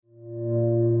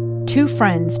Two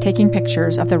friends taking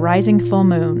pictures of the rising full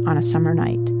moon on a summer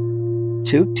night.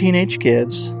 Two teenage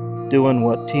kids doing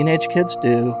what teenage kids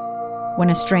do. When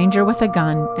a stranger with a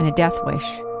gun and a death wish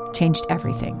changed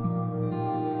everything.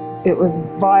 It was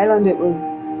violent, it was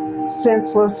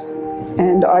senseless,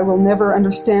 and I will never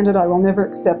understand it, I will never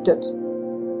accept it.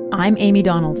 I'm Amy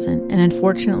Donaldson, and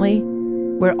unfortunately,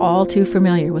 we're all too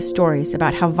familiar with stories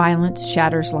about how violence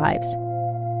shatters lives.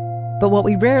 But what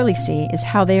we rarely see is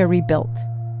how they are rebuilt.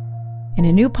 In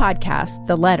a new podcast,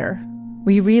 The Letter,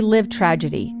 we relive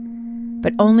tragedy,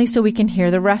 but only so we can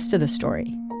hear the rest of the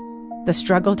story. The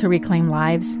struggle to reclaim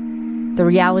lives, the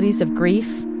realities of grief,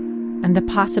 and the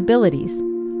possibilities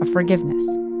of forgiveness.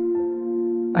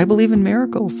 I believe in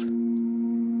miracles.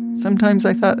 Sometimes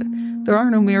I thought, there are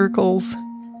no miracles.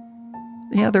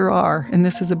 Yeah, there are, and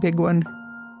this is a big one.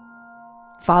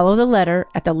 Follow The Letter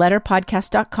at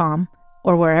theletterpodcast.com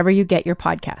or wherever you get your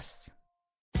podcasts.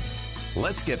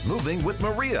 Let's get moving with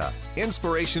Maria.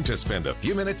 Inspiration to spend a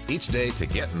few minutes each day to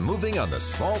get moving on the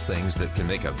small things that can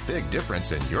make a big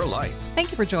difference in your life. Thank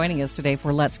you for joining us today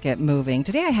for Let's Get Moving.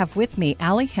 Today I have with me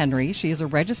Allie Henry. She is a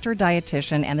registered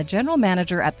dietitian and the general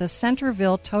manager at the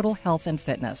Centerville Total Health and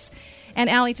Fitness. And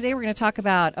Allie, today we're going to talk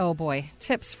about,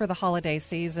 tips for the holiday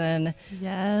season.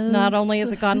 Yes. Not only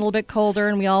has it gotten a little bit colder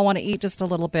and we all want to eat just a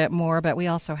little bit more, but we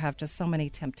also have just so many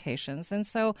temptations. And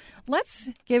so let's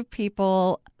give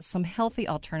people some healthy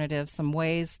alternatives, some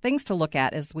ways, things to look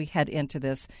at as we head into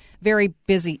this very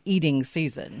busy eating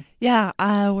season. Yeah,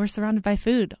 we're surrounded by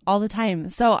food all the time.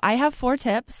 So I have 4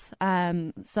 tips.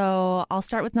 So I'll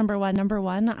start with number one. Number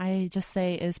one, I just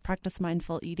say, is practice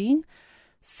mindful eating.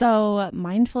 So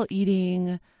mindful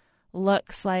eating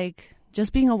looks like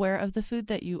just being aware of the food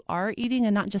that you are eating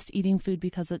and not just eating food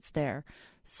because it's there.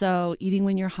 So eating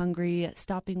when you're hungry,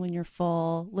 stopping when you're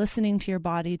full, listening to your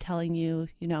body telling you,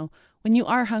 when you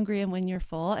are hungry and when you're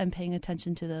full, and paying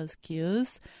attention to those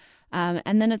cues.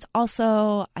 And then it's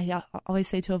also, I always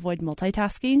say, to avoid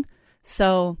multitasking.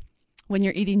 So when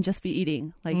you're eating, just be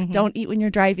eating. Don't eat when you're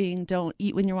driving. Don't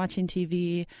eat when you're watching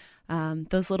TV.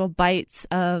 Those little bites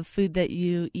of food that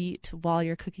you eat while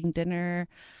you're cooking dinner.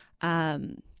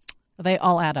 They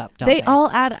all add up, don't they? They all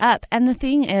add up. And the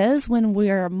thing is, when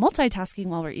we're multitasking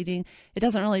while we're eating, it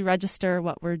doesn't really register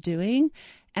what we're doing.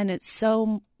 And it's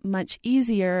so much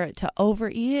easier to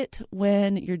overeat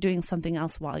when you're doing something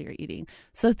else while you're eating.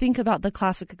 So think about the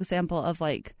classic example of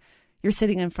you're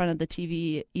sitting in front of the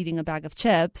TV eating a bag of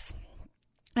chips.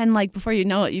 And before you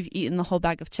know it, you've eaten the whole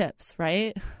bag of chips,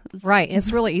 right? Right.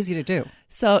 It's really easy to do.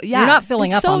 So yeah, you're not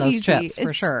filling up so on those easy. chips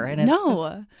for sure. And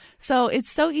So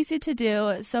it's so easy to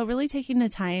do. So really taking the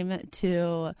time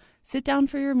to sit down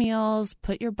for your meals,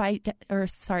 put your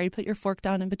fork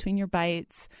down in between your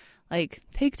bites.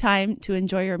 Take time to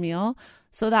enjoy your meal.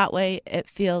 So that way it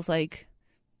feels like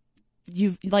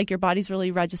your body's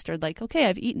really registered. Okay,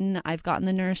 I've eaten, I've gotten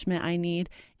the nourishment I need,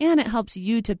 and it helps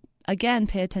you to again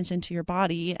pay attention to your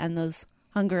body and those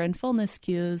hunger and fullness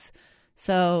cues,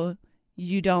 so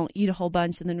you don't eat a whole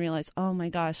bunch and then realize, oh my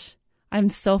gosh, I'm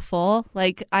so full.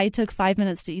 I took 5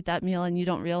 minutes to eat that meal and you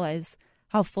don't realize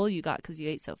how full you got because you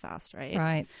ate so fast, right?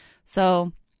 Right.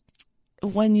 So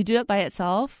when you do it by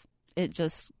itself, it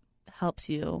just helps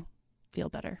you feel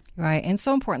better. Right. And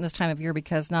so important this time of year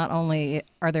because not only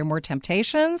are there more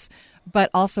temptations, but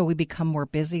also we become more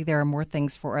busy. There are more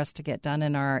things for us to get done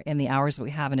in the hours that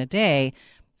we have in a day.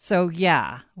 So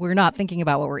yeah, we're not thinking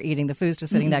about what we're eating. The food's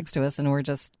just sitting next to us and we're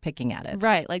just picking at it.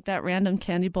 Right. Like that random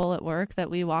candy bowl at work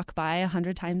that we walk by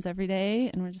 100 times every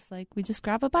day. And we're just we just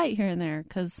grab a bite here and there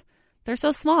because they're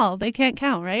so small. They can't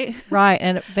count, right? Right.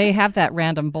 And they have that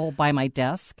random bowl by my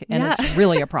desk, and it's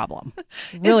really a problem.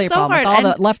 Really it's a problem. So with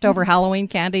all the leftover Halloween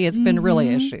candy, it's been really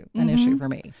an issue for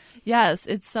me. Yes,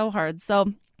 it's so hard.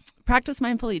 So practice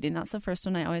mindful eating. That's the first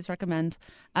one I always recommend.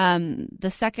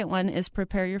 The second one is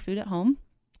prepare your food at home.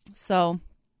 So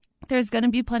there's going to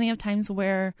be plenty of times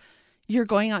where you're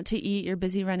going out to eat, you're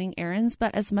busy running errands,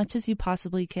 but as much as you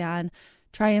possibly can,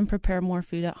 try and prepare more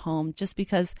food at home just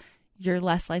because you're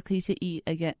less likely to eat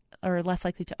again or less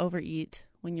likely to overeat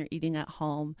when you're eating at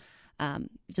home,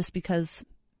 just because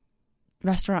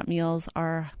restaurant meals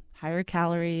are higher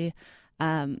calorie.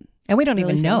 And we don't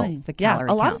really even know filling. the calorie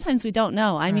Yeah, a lot count. of times we don't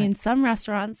know. I Right. mean, some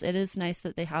restaurants, it is nice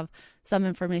that they have some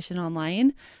information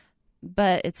online,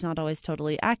 but it's not always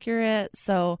totally accurate.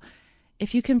 So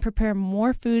if you can prepare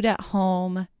more food at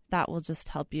home, that will just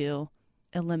help you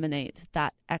eliminate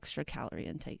that extra calorie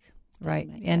intake. Right.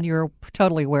 And you're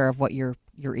totally aware of what you're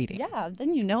eating. Yeah,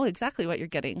 then you know exactly what you're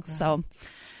getting. Right. So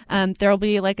there will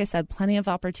be, like I said, plenty of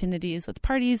opportunities with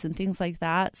parties and things like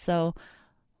that. So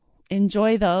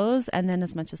enjoy those, and then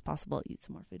as much as possible, eat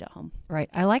some more food at home. Right.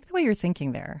 I like the way you're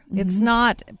thinking there. Mm-hmm. It's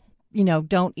not,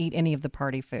 don't eat any of the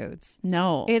party foods.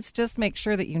 No. It's just make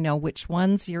sure that you know which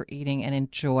ones you're eating and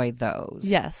enjoy those.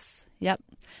 Yes. Yep.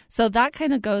 So that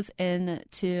kind of goes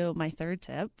into my third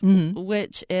tip,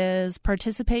 which is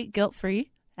participate guilt-free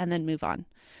and then move on.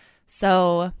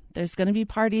 So there's going to be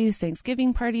parties,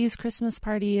 Thanksgiving parties, Christmas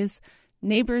parties,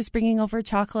 neighbors bringing over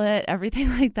chocolate, everything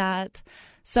like that.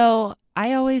 So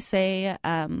I always say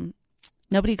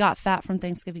nobody got fat from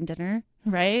Thanksgiving dinner,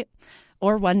 right?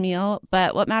 Or one meal.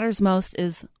 But what matters most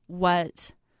is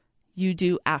what you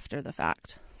do after the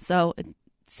fact. So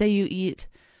say you eat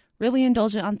really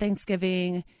indulgent on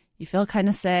Thanksgiving, you feel kind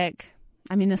of sick.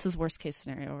 I mean, this is worst case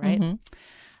scenario, right?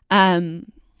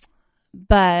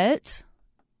 But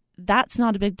that's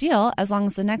not a big deal as long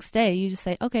as the next day you just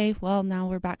say, okay, well, now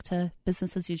we're back to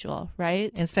business as usual,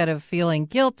 right? Instead of feeling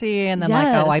guilty and then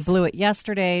I blew it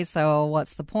yesterday, so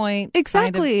what's the point?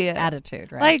 Exactly. Kind of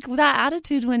attitude, right? Like that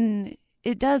attitude when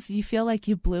you feel like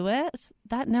you blew it,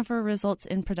 that never results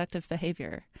in productive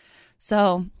behavior.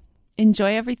 So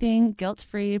enjoy everything,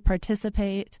 guilt-free,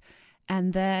 participate,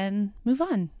 and then move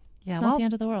on. Yeah, it's not the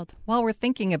end of the world. While we're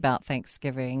thinking about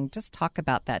Thanksgiving, just talk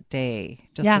about that day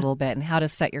just a little bit and how to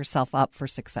set yourself up for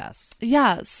success.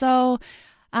 Yeah, so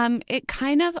I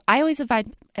always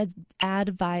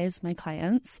advise my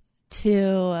clients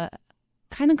to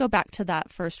kind of go back to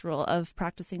that first rule of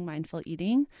practicing mindful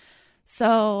eating.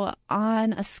 So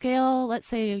on a scale, let's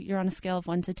say you're on a scale of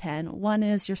 1 to 10. 1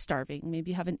 is you're starving.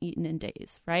 Maybe you haven't eaten in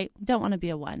days, right? Don't want to be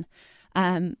a 1.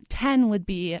 10 would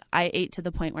be I ate to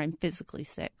the point where I'm physically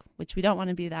sick, which we don't want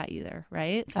to be that either,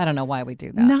 right? I don't know why we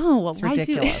do that. No, it's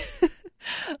ridiculous.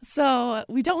 So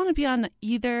we don't want to be on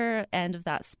either end of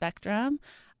that spectrum.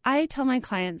 I tell my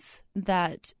clients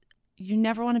that you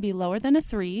never want to be lower than a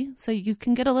 3, so you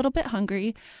can get a little bit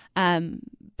hungry.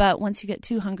 But once you get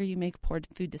too hungry, you make poor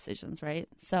food decisions, right?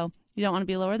 So you don't want to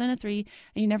be lower than a 3,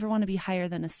 and you never want to be higher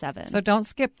than a 7. So don't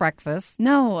skip breakfast.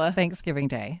 No. Thanksgiving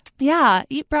Day. Yeah,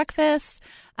 eat breakfast,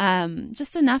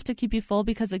 just enough to keep you full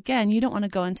because, again, you don't want to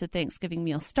go into Thanksgiving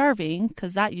meal starving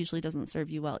because that usually doesn't serve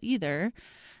you well either.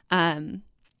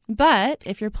 But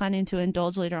if you're planning to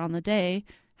indulge later on the day,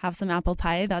 have some apple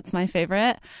pie. That's my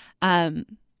favorite.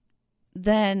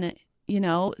 Then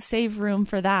save room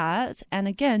for that. And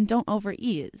again, don't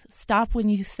overeat. Stop when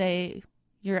you say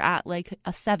you're at like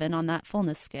a 7 on that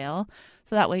fullness scale.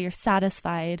 So that way you're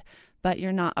satisfied, but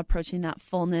you're not approaching that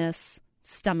fullness,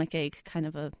 stomachache kind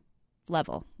of a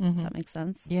level. Does that make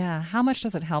sense? Yeah. How much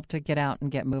does it help to get out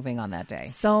and get moving on that day?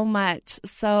 So much.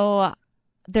 So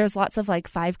there's lots of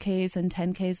like 5Ks and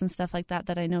 10Ks and stuff like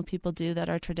that I know people do that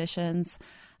are traditions.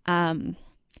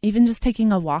 Even just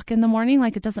taking a walk in the morning,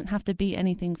 like it doesn't have to be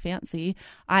anything fancy.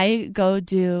 I go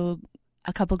do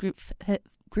a couple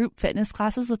group fitness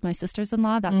classes with my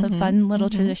sisters-in-law. That's a fun little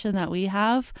tradition that we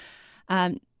have.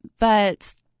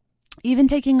 But even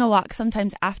taking a walk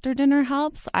sometimes after dinner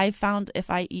helps. I found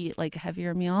if I eat like a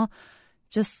heavier meal,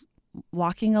 just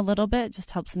walking a little bit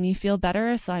just helps me feel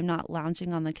better. So I'm not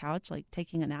lounging on the couch, like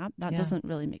taking a nap. That doesn't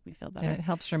really make me feel better. And it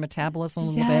helps your metabolism a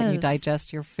little bit. You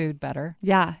digest your food better.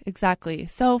 Yeah, exactly.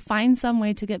 So find some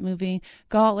way to get moving.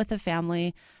 Go out with the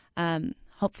family.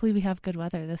 Hopefully we have good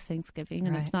weather this Thanksgiving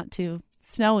and it's not too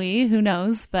snowy. Who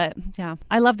knows? But yeah.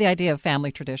 I love the idea of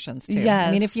family traditions too. Yes.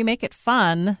 I mean, if you make it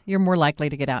fun, you're more likely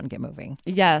to get out and get moving.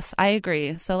 Yes, I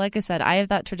agree. So like I said, I have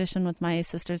that tradition with my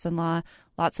sisters-in-law.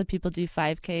 Lots of people do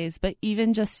 5Ks, but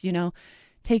even just,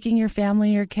 taking your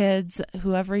family, your kids,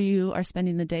 whoever you are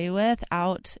spending the day with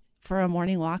out for a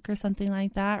morning walk or something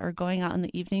like that, or going out in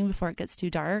the evening before it gets too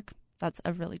dark. That's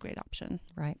a really great option.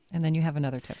 Right. And then you have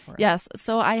another tip for us. Yes.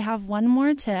 So I have one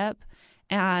more tip,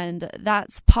 and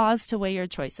that's pause to weigh your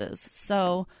choices.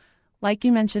 So like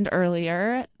you mentioned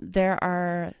earlier, there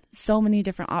are so many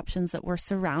different options that we're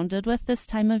surrounded with this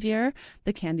time of year.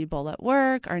 The candy bowl at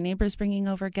work, our neighbors bringing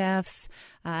over gifts,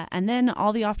 and then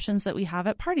all the options that we have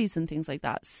at parties and things like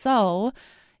that. So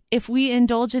if we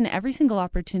indulge in every single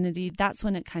opportunity, that's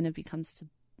when it kind of becomes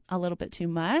a little bit too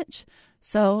much.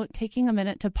 So taking a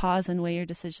minute to pause and weigh your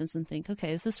decisions and think,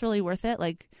 okay, is this really worth it?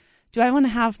 Like, do I want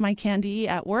to have my candy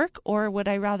at work, or would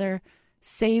I rather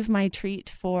save my treat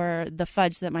for the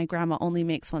fudge that my grandma only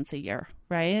makes once a year,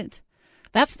 right?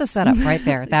 That's the setup right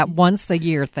there, that once a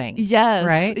year thing. Yes.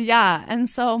 Right? Yeah. And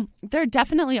so there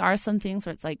definitely are some things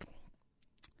where it's like,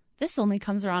 this only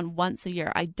comes around once a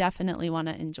year. I definitely want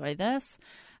to enjoy this.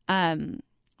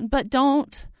 But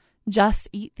don't just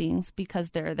eat things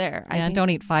because they're there. And don't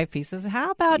eat 5 pieces.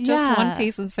 How about just one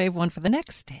piece and save one for the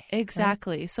next day?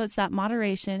 Exactly. Right? So it's that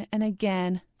moderation. And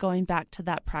again, going back to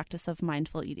that practice of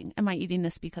mindful eating. Am I eating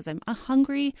this because I'm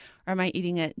hungry, or am I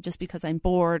eating it just because I'm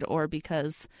bored, or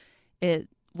because it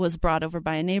was brought over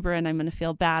by a neighbor and I'm going to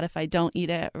feel bad if I don't eat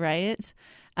it, right?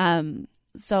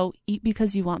 So eat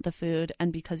because you want the food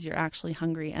and because you're actually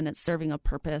hungry and it's serving a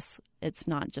purpose. It's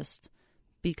not just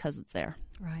because it's there.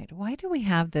 Right. Why do we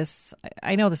have this?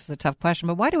 I know this is a tough question,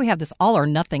 but why do we have this all or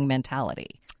nothing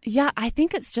mentality? Yeah, I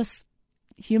think it's just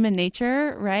human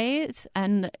nature, right?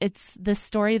 And it's this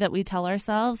story that we tell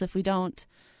ourselves. If we don't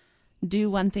do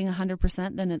one thing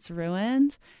 100%, then it's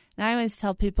ruined. And I always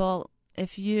tell people,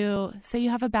 if you say you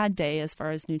have a bad day as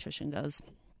far as nutrition goes,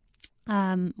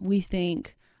 we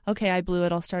think, okay, I blew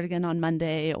it. I'll start again on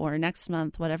Monday or next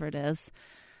month, whatever it is.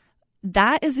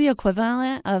 That is the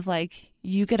equivalent of like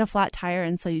you get a flat tire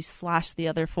and so you slash the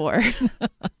other 4.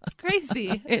 It's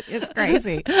crazy. It is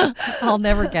crazy. I'll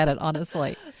never get it,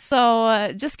 honestly.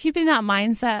 So just keeping that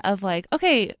mindset of like,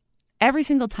 okay, every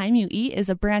single time you eat is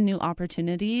a brand new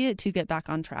opportunity to get back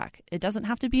on track. It doesn't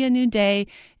have to be a new day.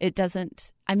 It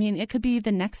could be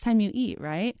the next time you eat,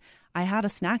 right? I had a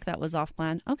snack that was off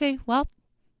plan. Okay, well,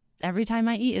 every time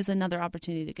I eat is another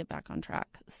opportunity to get back on track.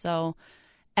 So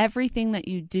everything that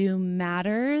you do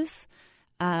matters,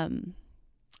 and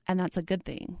that's a good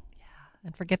thing. Yeah,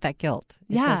 and forget that guilt.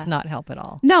 It does not help at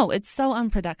all. No, it's so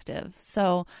unproductive.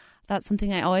 So that's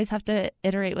something I always have to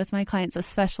iterate with my clients,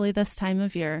 especially this time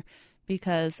of year,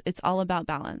 because it's all about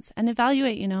balance. And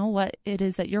evaluate, what it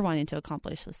is that you're wanting to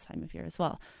accomplish this time of year as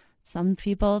well. Some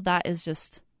people, that is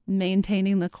just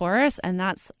maintaining the course, and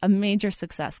that's a major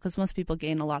success because most people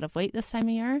gain a lot of weight this time of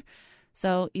year.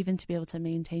 So even to be able to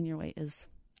maintain your weight is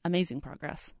amazing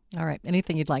progress. All right.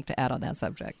 Anything you'd like to add on that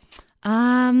subject?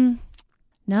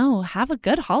 No, have a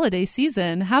good holiday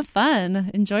season. Have fun.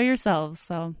 Enjoy yourselves.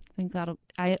 So I think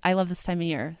I love this time of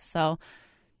year. So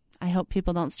I hope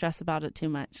people don't stress about it too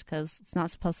much because it's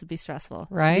not supposed to be stressful.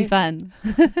 Right. It should be fun.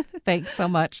 Thanks so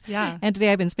much. Yeah. And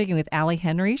today I've been speaking with Allie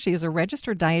Henry. She is a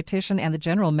registered dietitian and the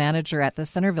general manager at the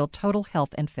Centerville Total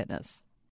Health and Fitness.